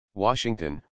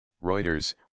Washington,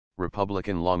 Reuters,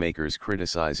 Republican lawmakers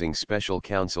criticizing Special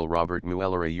Counsel Robert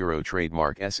Mueller a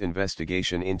trademark's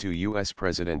investigation into U.S.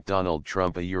 President Donald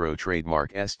Trump a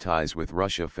trademark's ties with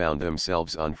Russia found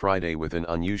themselves on Friday with an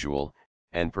unusual,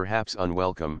 and perhaps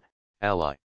unwelcome,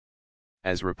 ally.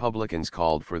 As Republicans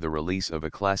called for the release of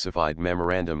a classified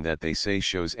memorandum that they say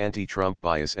shows anti-Trump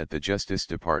bias at the Justice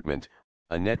Department,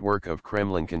 a network of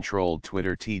Kremlin-controlled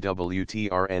Twitter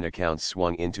TWTRN accounts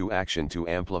swung into action to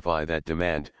amplify that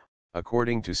demand,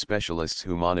 according to specialists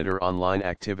who monitor online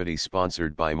activity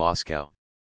sponsored by Moscow.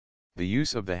 The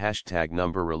use of the hashtag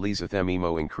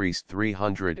 #ReleaseTheMemo increased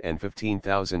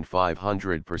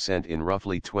 315,500% in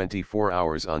roughly 24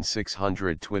 hours on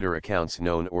 600 Twitter accounts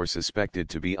known or suspected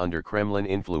to be under Kremlin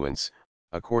influence,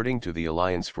 according to the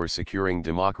Alliance for Securing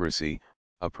Democracy,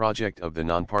 a project of the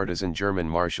nonpartisan German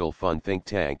Marshall Fund think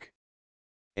tank.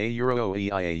 A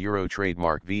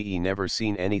trademark VE never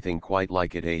seen anything quite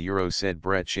like it said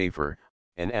Brett Schaefer,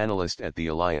 an analyst at the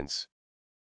Alliance.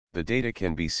 The data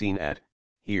can be seen at,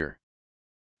 here.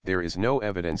 There is no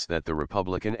evidence that the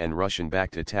Republican and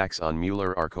Russian-backed attacks on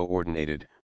Mueller are coordinated,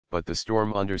 but the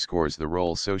storm underscores the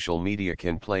role social media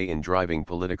can play in driving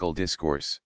political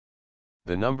discourse.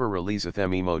 The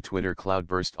 #ReleaseTheMemo Twitter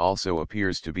cloudburst also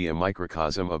appears to be a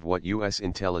microcosm of what U.S.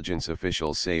 intelligence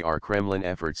officials say are Kremlin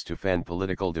efforts to fan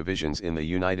political divisions in the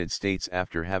United States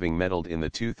after having meddled in the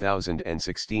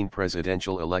 2016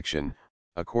 presidential election,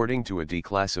 according to a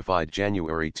declassified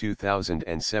January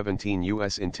 2017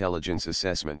 U.S. intelligence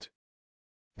assessment.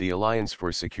 The Alliance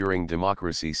for Securing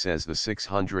Democracy says the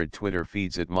 600 Twitter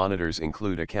feeds it monitors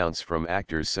include accounts from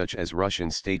actors such as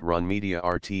Russian state-run media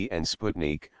RT and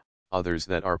Sputnik, others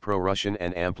that are pro-Russian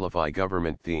and amplify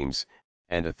government themes,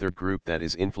 and a third group that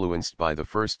is influenced by the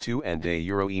first two and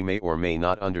may or may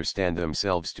not understand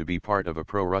themselves to be part of a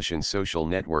pro-Russian social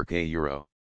network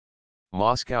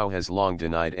Moscow has long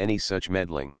denied any such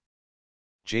meddling.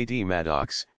 J.D.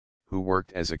 Maddox, who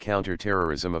worked as a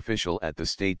counter-terrorism official at the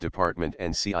State Department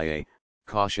and CIA,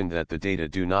 cautioned that the data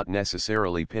do not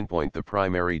necessarily pinpoint the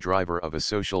primary driver of a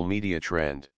social media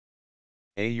trend.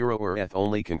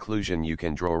 Only conclusion you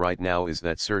can draw right now is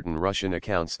that certain Russian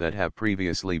accounts that have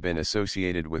previously been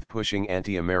associated with pushing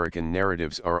anti-American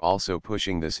narratives are also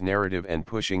pushing this narrative and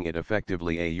pushing it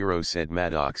effectively said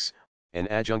Maddox, an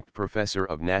adjunct professor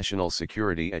of national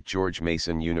security at George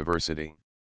Mason University.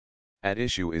 At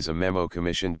issue is a memo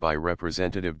commissioned by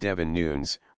Representative Devin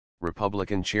Nunes,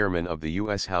 Republican chairman of the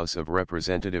U.S. House of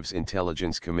Representatives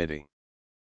Intelligence Committee.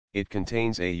 It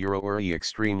contains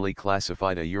extremely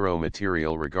classified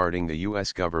material regarding the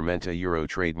U.S. government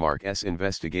trademark's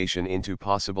investigation into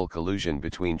possible collusion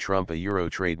between Trump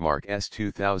trademark's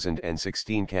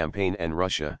 2016 campaign and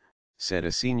Russia, said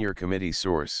a senior committee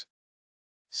source.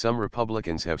 Some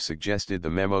Republicans have suggested the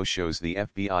memo shows the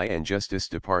FBI and Justice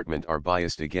Department are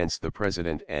biased against the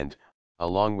president and,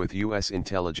 along with U.S.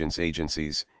 intelligence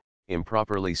agencies,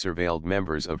 improperly surveilled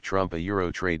members of Trump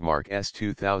trademark's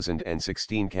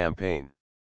 2016 campaign.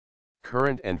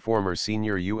 Current and former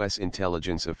senior U.S.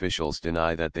 intelligence officials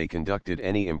deny that they conducted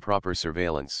any improper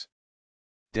surveillance.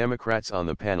 Democrats on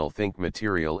the panel think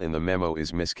material in the memo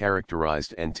is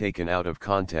mischaracterized and taken out of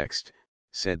context,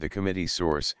 said the committee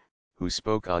source, who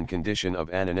spoke on condition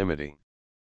of anonymity.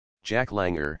 Jack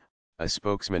Langer, a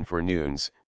spokesman for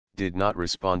Nunes, did not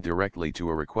respond directly to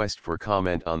a request for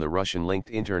comment on the Russian-linked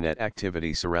internet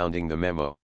activity surrounding the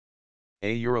memo.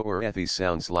 This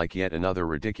sounds like yet another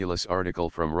ridiculous article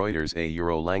from Reuters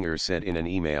Langer said in an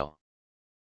email.